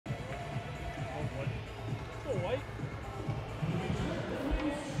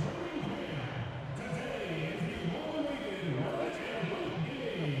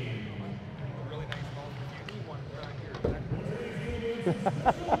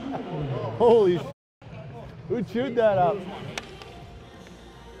Holy sh**. Who chewed that up?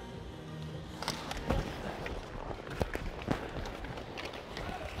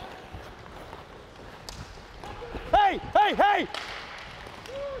 Hey, hey, hey!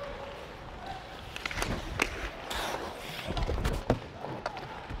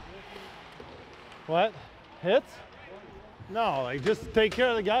 What? Hits? No, like just take care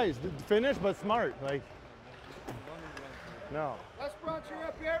of the guys. Finish, but smart. Like, no. Let's brought you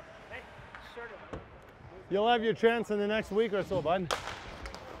up here. Hey, sort of. You'll have your chance in the next week or so, bud.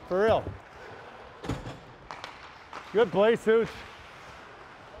 For real. Good play, Such.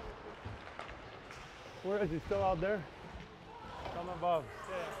 Where is he? Still out there? Come above.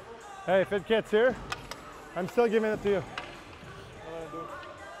 Yeah. Hey, if it gets here, I'm still giving it to you.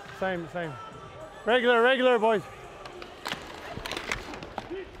 Same, same. Regular, regular, boys.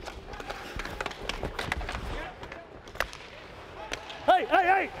 Hey, hey,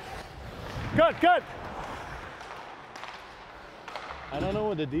 hey! Cut, cut! I don't know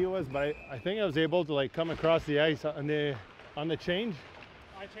what the deal was, but I think I was able to like come across the ice on the change.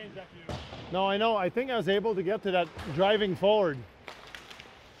 I changed after you. No, I know. I think I was able to get to that driving forward.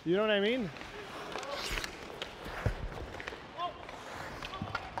 You know what I mean?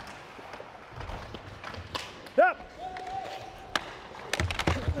 Yep.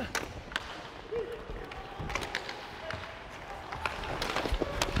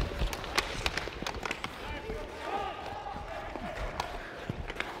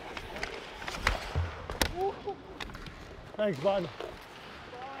 Thanks, bud.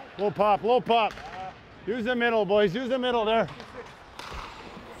 Low pop, low pop. Use the middle, boys. Use the middle there.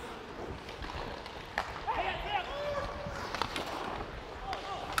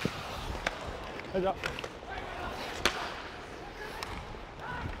 Heads up.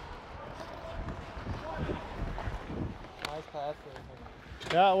 Nice pass.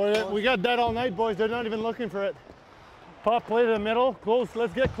 Yeah, we got that all night, boys. They're not even looking for it. Pop play to the middle. Close.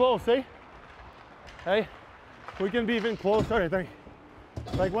 Let's get close, eh? Hey, we can be even closer, I think.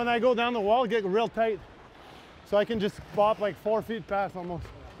 Like when I go down the wall, get real tight. So I can just pop like 4 feet past almost.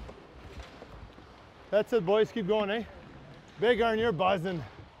 That's it, boys. Keep going, eh? Big Iron, you're buzzing.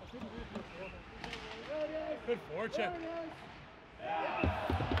 Good fortune.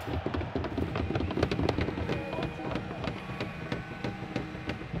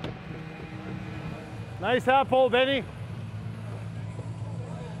 Nice half hole, Benny.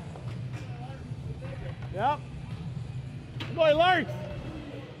 Yep. Boy, Larks.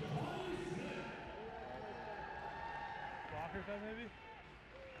 Blocker side, maybe?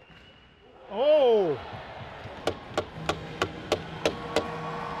 Oh.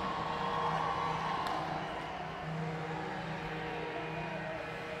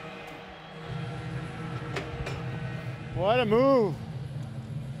 What a move.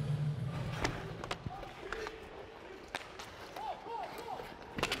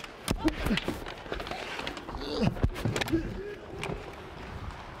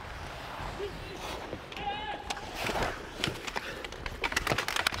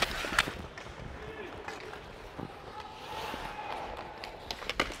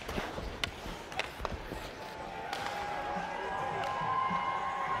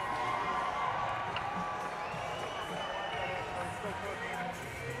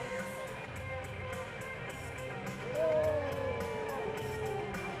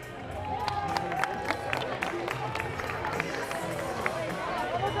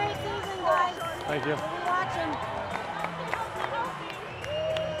 Thank you. Watching.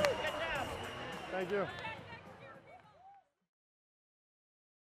 Thank you.